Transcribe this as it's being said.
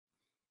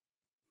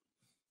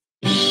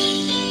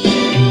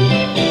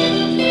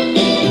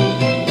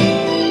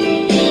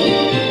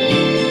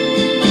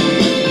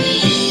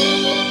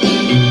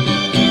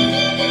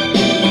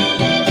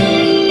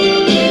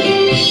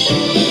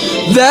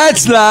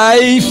that's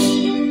life.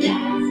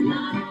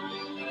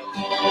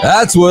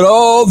 That's what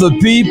all the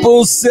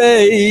people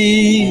say.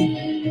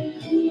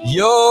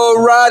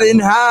 You're riding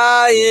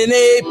high in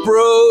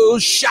April,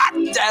 shot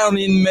down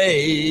in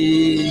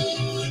May.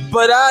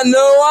 But I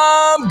know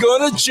I'm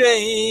gonna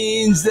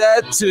change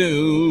that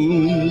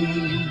tune.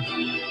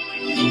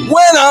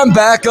 When I'm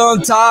back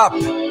on top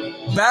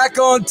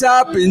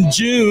in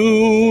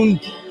June.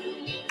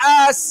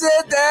 I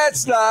said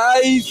that's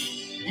life.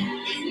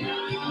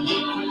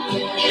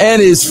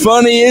 And as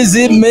funny as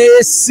it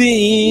may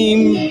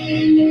seem,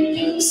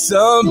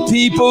 some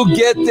people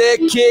get their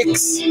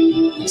kicks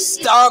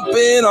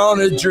stomping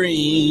on a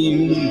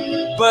dream.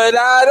 But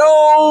I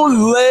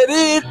don't let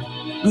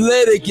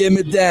it get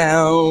me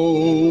down.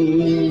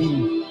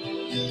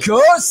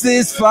 'Cause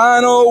this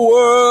final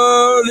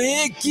world,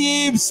 it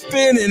keeps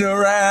spinning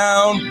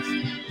around.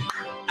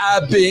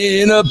 I've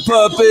been a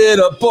puppet,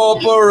 a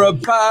pauper, a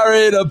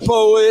pirate, a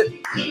poet,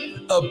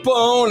 a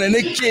pawn and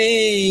a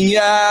king.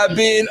 I've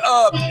been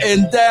up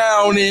and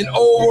down and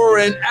over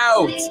and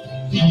out.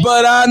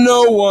 But I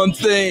know one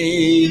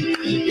thing,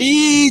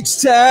 each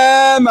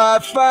time I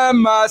find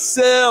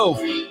myself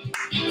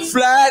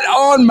flat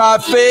on my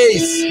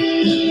face,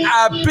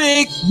 I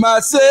pick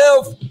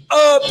myself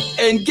up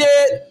and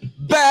get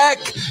back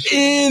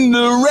in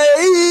the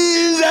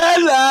race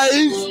of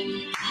life.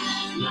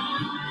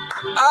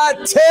 I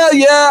tell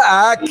ya,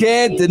 I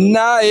can't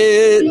deny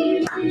it.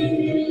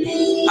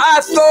 I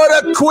thought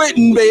of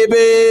quitting,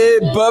 baby,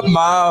 but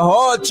my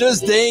heart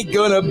just ain't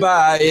gonna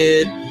buy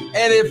it.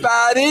 And if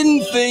I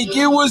didn't think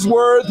it was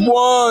worth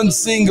one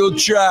single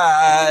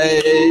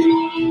try,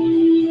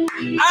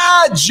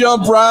 I'd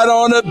jump right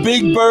on a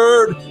big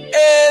bird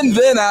and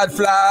then I'd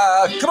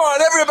fly. Come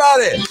on,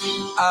 everybody.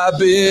 I've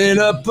been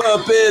a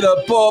puppet,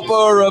 a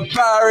pauper, a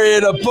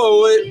pirate, a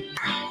poet,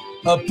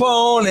 a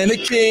pawn and a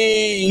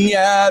king.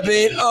 I've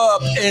been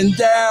up and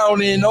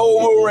down and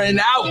over and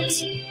out.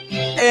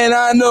 And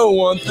I know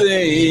one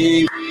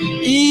thing,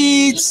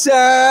 each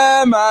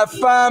time I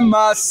find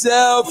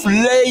myself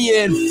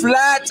laying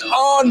flat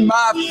on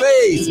my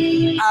face,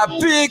 I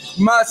pick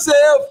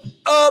myself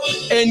up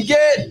and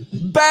get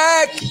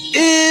back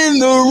in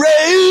the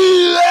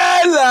race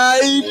of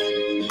life.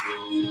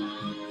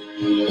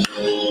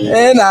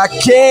 And I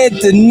can't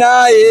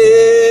deny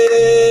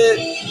it.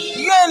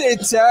 Many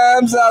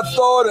times I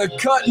thought of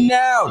cutting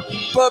out,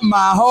 but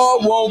my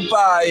heart won't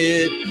buy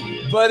it.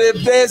 But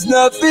if there's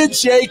nothing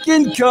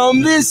shaking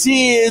come this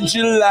here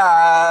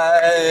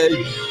July,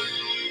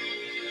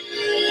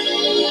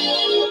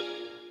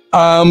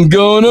 I'm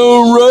gonna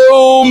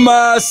roll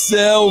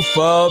myself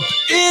up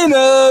in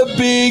a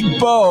big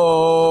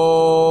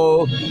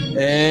ball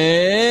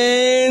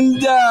and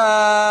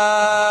die.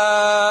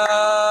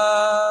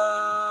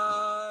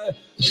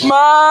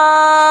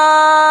 My.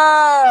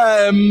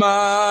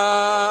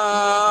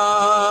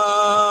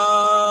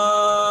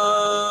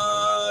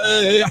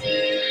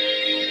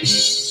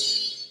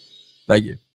 Thank you.